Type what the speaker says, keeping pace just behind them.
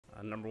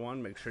Number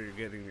one, make sure you're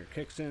getting your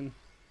kicks in.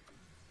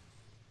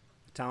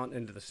 Talent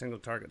into the single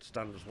target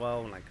stun as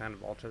well, and I kind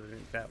of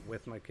alternate that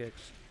with my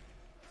kicks.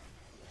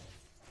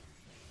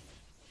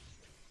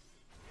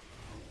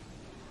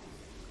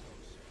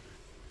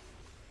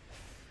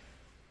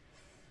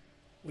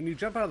 When you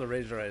jump out of the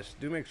Razor Ice,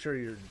 do make sure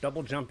you're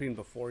double jumping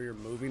before you're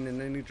moving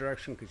in any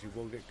direction, because you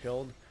will get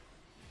killed.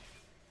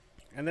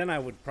 And then I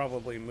would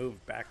probably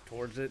move back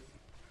towards it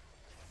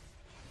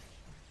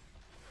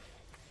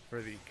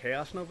for the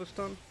Chaos Nova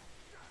stun.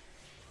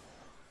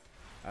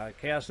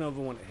 Chaos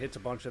Nova, when it hits a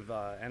bunch of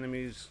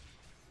enemies,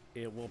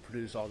 it will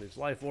produce all these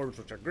life orbs,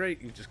 which are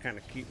great. You just kind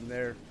of keep them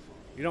there.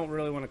 You don't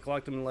really want to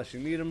collect them unless you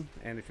need them,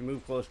 and if you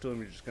move close to them,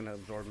 you're just going to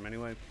absorb them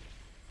anyway.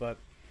 But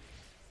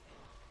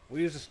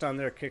we use a stun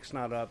there, kick's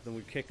not up, then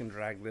we kick and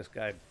drag this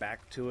guy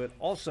back to it.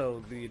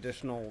 Also, the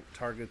additional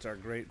targets are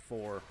great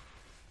for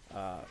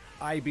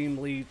I-Beam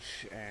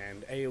Leech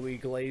and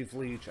AoE Glaive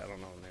Leech. I don't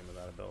know the name of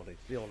that ability.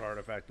 The old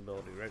artifact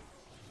ability, right?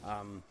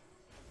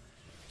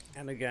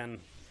 And again,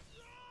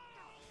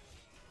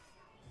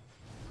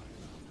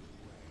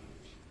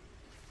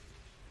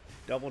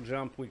 double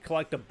jump. We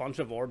collect a bunch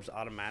of orbs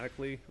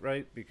automatically,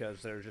 right?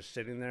 Because they're just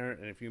sitting there,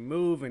 and if you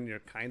move and you're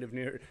kind of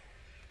near...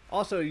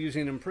 Also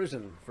using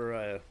Imprison for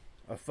a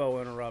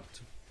foe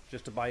interrupt,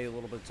 just to buy you a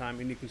little bit of time.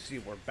 And you can see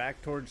we're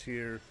back towards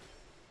here.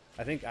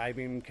 I think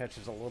I-Beam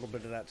catches a little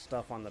bit of that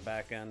stuff on the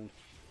back end.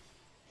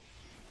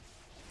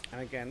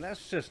 And again,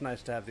 that's just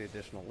nice to have the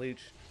additional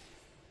leech.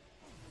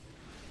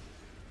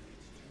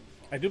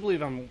 I do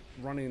believe I'm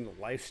running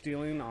life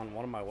stealing on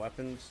one of my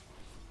weapons,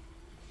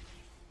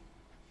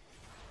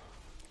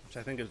 which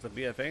I think is the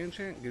BFA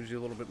enchant. Gives you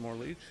a little bit more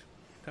leech.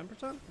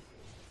 10%?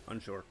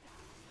 Unsure.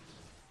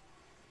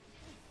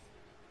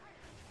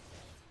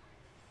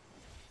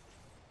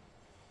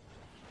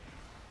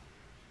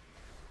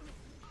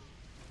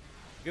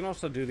 You can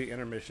also do the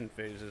intermission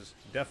phases.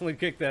 Definitely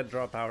kick that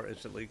draw power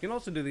instantly. You can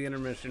also do the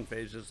intermission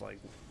phases like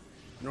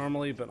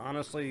normally, but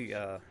honestly,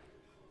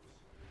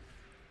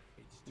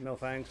 no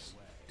thanks.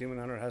 Demon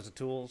Hunter has the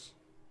tools.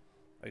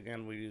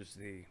 Again, we use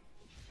the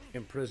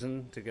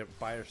Imprison to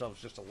buy ourselves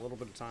just a little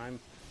bit of time.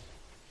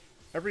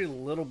 Every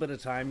little bit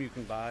of time you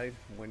can buy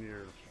when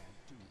you're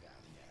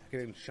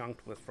getting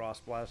chunked with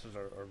Frost Blasters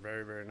are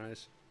very, very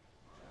nice.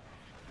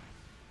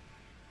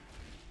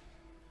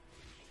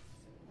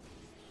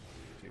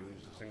 Use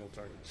a single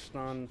target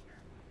stun.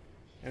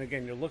 And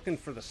again, you're looking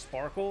for the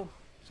sparkle,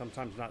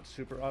 sometimes not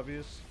super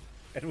obvious.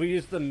 And we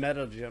use the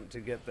meta jump to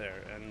get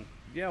there, and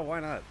yeah, why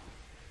not?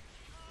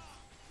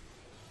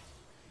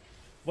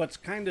 What's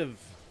kind of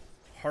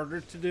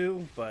harder to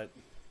do, but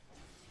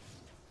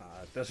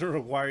it doesn't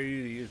require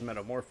you to use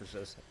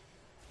Metamorphosis.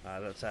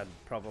 That's had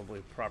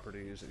probably proper to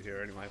use it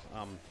here anyway.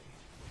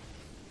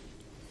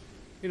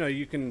 You know,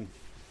 you can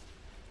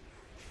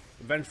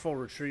Vengeful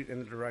Retreat in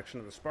the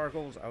direction of the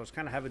sparkles. I was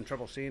kind of having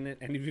trouble seeing it,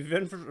 and if you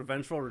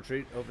Vengeful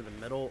Retreat over the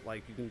middle,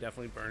 like, you can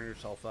definitely burn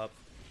yourself up.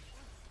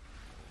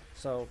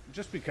 So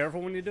just be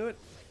careful when you do it,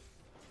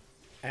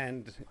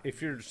 and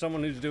if you're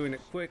someone who's doing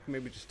it quick,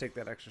 maybe just take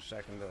that extra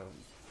second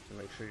to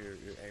make sure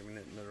you're aiming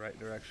it in the right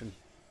direction.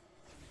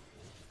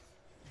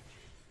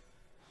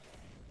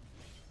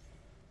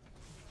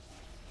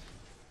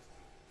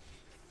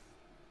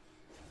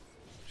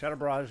 Shadow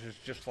Barrage is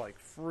just like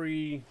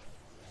free.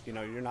 You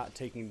know, you're not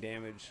taking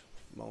damage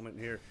moment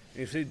here.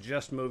 And you see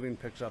just moving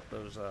picks up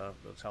those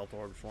health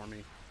orbs for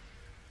me.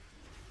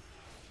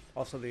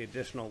 Also, the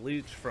additional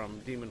leech from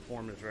Demon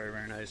Form is very,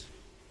 very nice.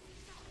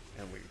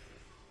 And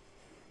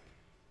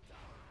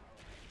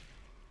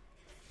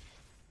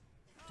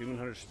Demon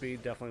Hunter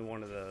speed, definitely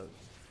one of the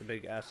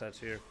big assets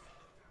here.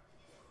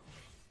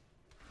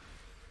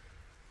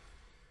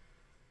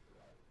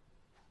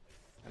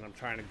 And I'm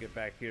trying to get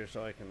back here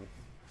so I can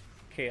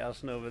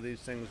Chaos Nova these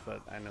things,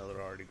 but I know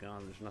they're already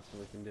gone. There's nothing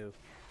we can do.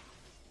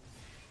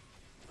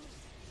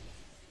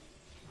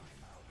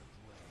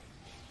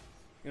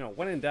 You know,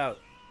 when in doubt,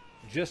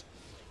 just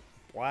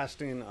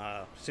blasting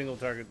single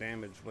target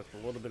damage with the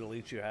little bit of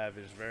leech you have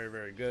is very,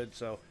 very good.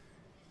 So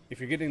if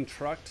you're getting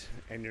trucked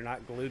and you're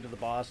not glued to the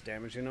boss,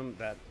 damaging them,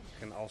 that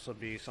can also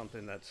be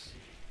something that's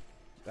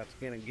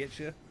gonna get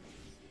you.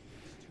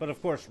 But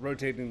of course,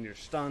 rotating your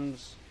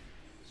stuns,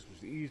 this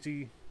was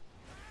easy.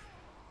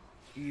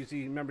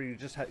 Easy. Remember, you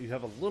just you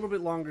have a little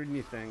bit longer than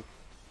you think,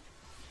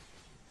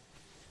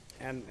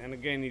 and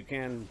again, you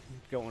can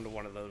go into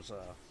one of those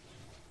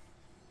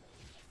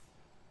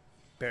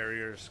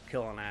barriers,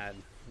 kill an ad,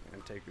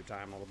 and take your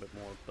time a little bit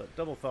more. But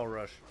double fell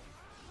rush,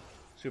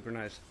 super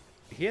nice.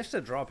 He has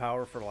to draw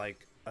power for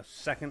like a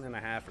second and a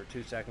half or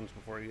 2 seconds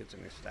before he gets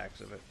any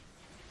stacks of it.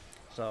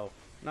 So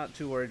not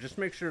too worried. Just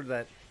make sure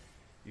that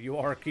you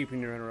are keeping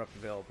your interrupt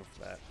available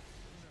for that.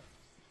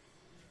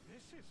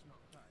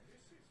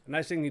 The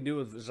nice thing you do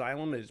with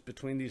Xylem is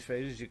between these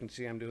phases, you can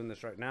see I'm doing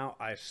this right now,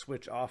 I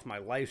switch off my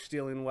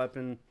life-stealing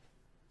weapon.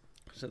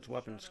 Since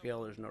weapon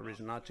scale, there's no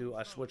reason not to.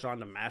 I switch on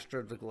to Master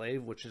of the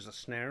Glaive, which is a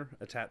snare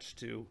attached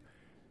to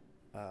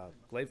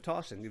Glaive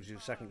Toss and gives you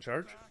a second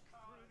charge.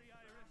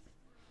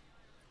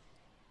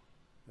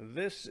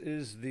 This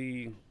is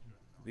the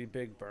the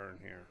big burn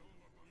here.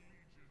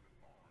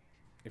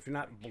 If you're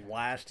not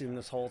blasting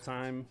this whole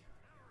time,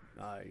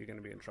 you're going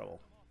to be in trouble.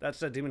 That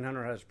said, Demon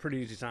Hunter has a pretty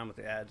easy time with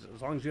the adds,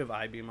 as long as you have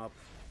I-Beam up.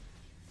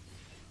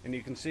 And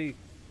you can see,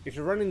 if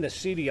you're running the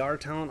CDR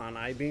talent on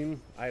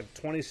I-Beam, I have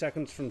 20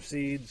 seconds from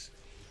seeds.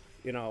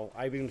 You know,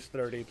 I-Beam's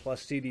 30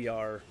 plus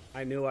CDR.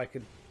 I knew I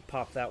could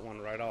pop that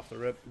one right off the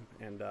rip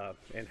and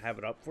have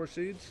it up for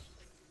seeds.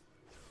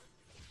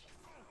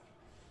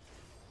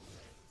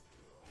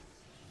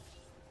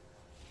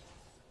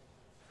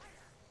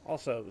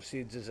 Also,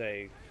 seeds is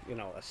a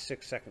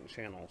 6-second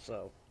channel,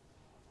 so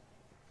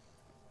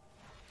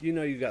you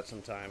know you got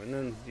some time. And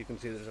then you can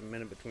see there's a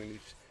minute between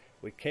each.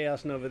 We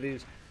Chaos Nova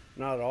these,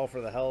 not at all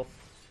for the health.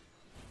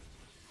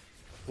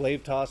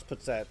 Glaive Toss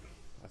puts that,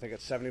 I think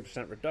it's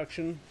 70%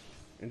 reduction.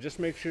 And just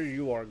make sure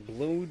you are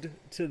glued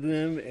to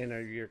them and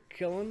you're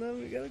killing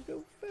them. You gotta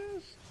go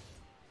fast.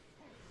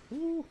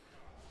 Woo.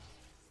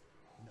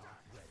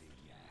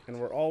 And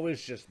we're always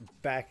just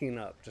backing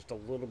up, just a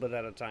little bit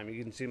at a time.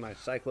 You can see my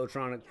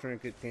Cyclotronic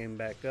Trinket came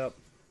back up.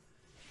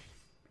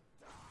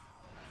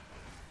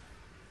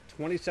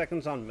 20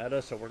 seconds on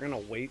meta, so we're going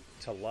to wait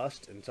to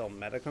Lust until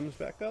meta comes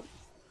back up.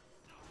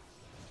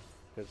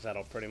 Because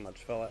that'll pretty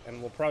much fill it. And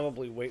we'll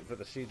probably wait for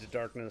the Seeds of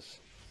Darkness.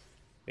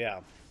 Yeah,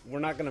 we're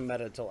not going to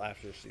meta until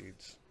after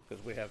Seeds.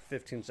 Because we have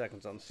 15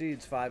 seconds on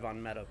Seeds, 5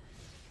 on meta.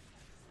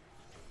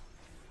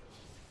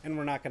 And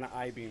we're not going to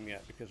I-Beam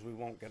yet, because we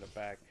won't get it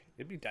back.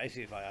 It'd be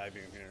dicey if I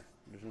I-Beam here.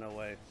 There's no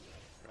way.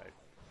 Right.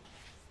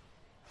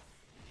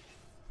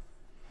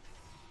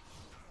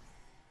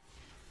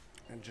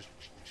 And just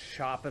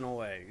chopping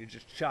away. You're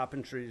just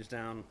chopping trees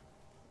down.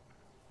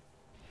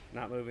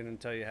 Not moving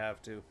until you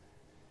have to.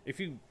 If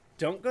you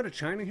don't go to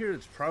China here,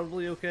 it's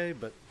probably okay,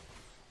 but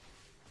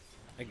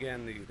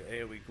again, the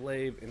AoE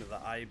Glaive into the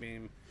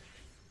I-Beam.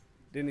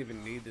 Didn't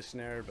even need the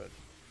snare, but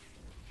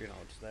you know,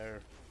 it's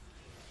there.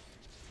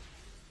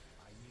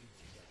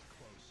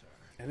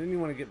 And then you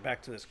want to get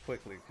back to this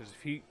quickly, because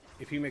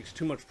if he makes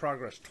too much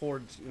progress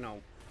towards, you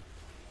know,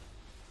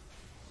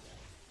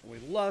 we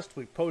Lust,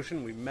 we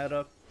Potion, we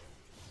Meta,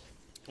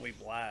 we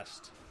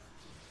Blast.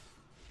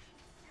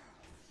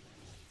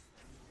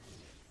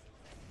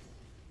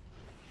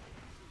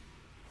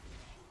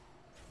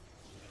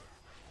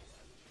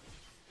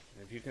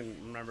 If you can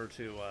remember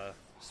to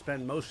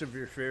spend most of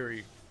your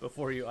Fury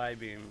before you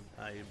I-Beam,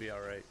 you'd be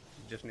alright.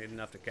 You just need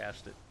enough to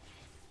cast it.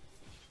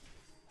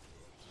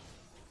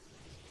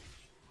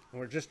 And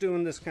we're just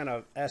doing this kind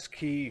of S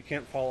key. You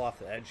can't fall off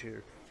the edge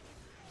here.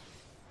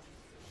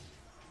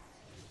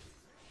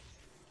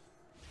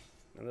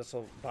 And this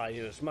will buy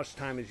you as much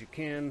time as you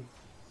can.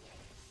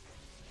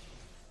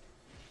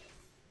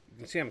 You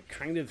can see I'm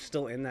kind of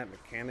still in that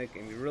mechanic,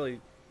 and you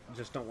really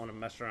just don't want to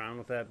mess around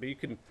with that. But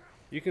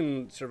you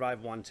can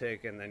survive one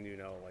tick, and then you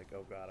know, like,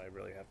 oh god, I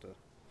really have to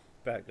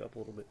back up a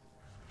little bit.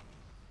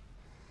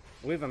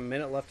 We have a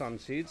minute left on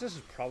Seeds. This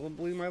is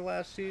probably my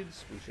last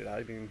Seeds. We should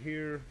I-Beam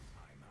here.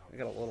 I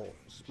got a little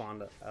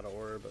spawned out of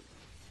order, but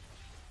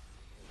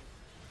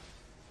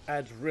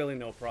adds really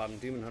no problem.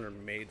 Demon Hunter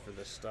made for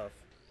this stuff.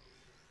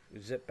 We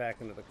zip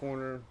back into the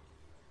corner.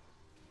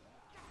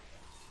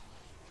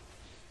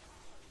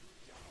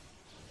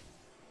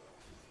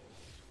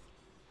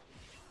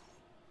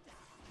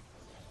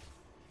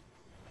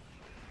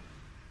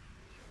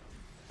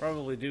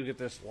 Probably do get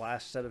this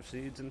last set of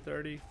seeds in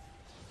 30.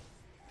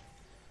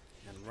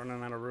 And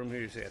running out of room here.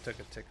 You see I took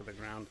a tick of the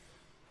ground.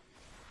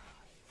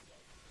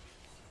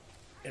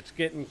 It's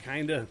getting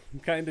kind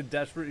of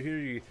desperate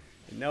here.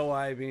 No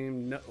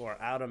I-Beam, no, or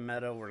out of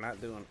meta. We're not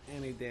doing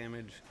any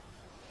damage.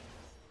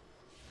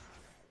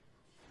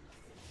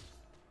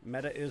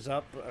 Meta is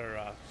up,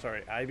 or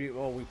sorry, I-Beam.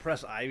 Well, we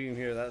press I-Beam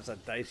here. That's a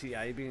dicey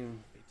I-Beam.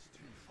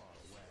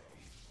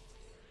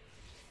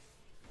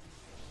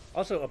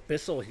 Also,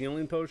 Abyssal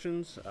Healing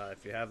Potions.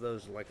 If you have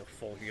those, like a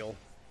full heal.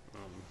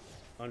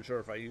 Unsure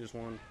if I use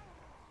one.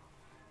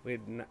 We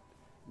had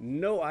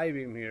no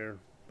I-Beam here,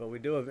 but we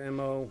do have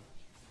MO.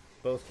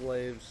 Both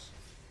glaives,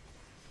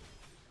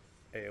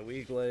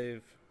 AoE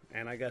glaive,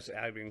 and I guess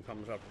I-Beam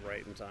comes up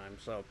right in time.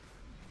 So,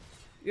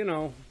 you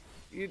know,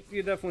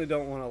 you definitely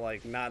don't want to,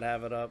 like, not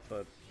have it up,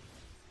 but,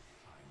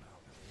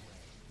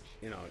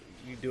 you know,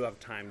 you do have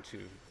time to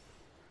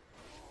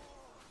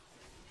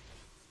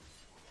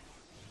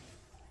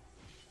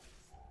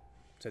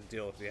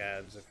deal with the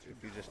adds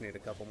if you just need a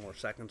couple more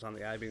seconds on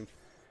the I-Beam.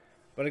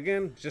 But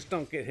again, just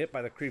don't get hit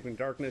by the creeping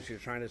darkness. You're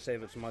trying to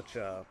save as much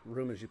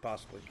room as you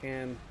possibly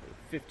can.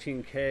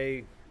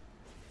 15k.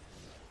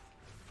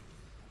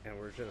 And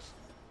we're just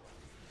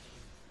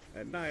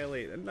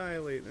annihilate,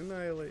 annihilate,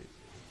 annihilate.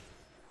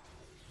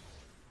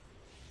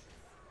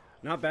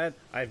 Not bad.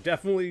 I've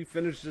definitely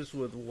finished this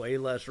with way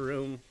less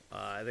room.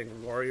 I think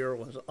Warrior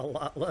was a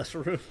lot less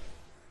room.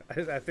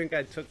 I think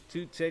I took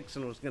 2 ticks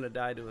and was going to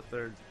die to a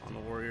third on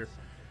the Warrior.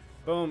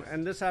 Boom.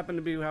 And this happened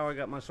to be how I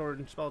got my sword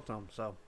and spell tome. So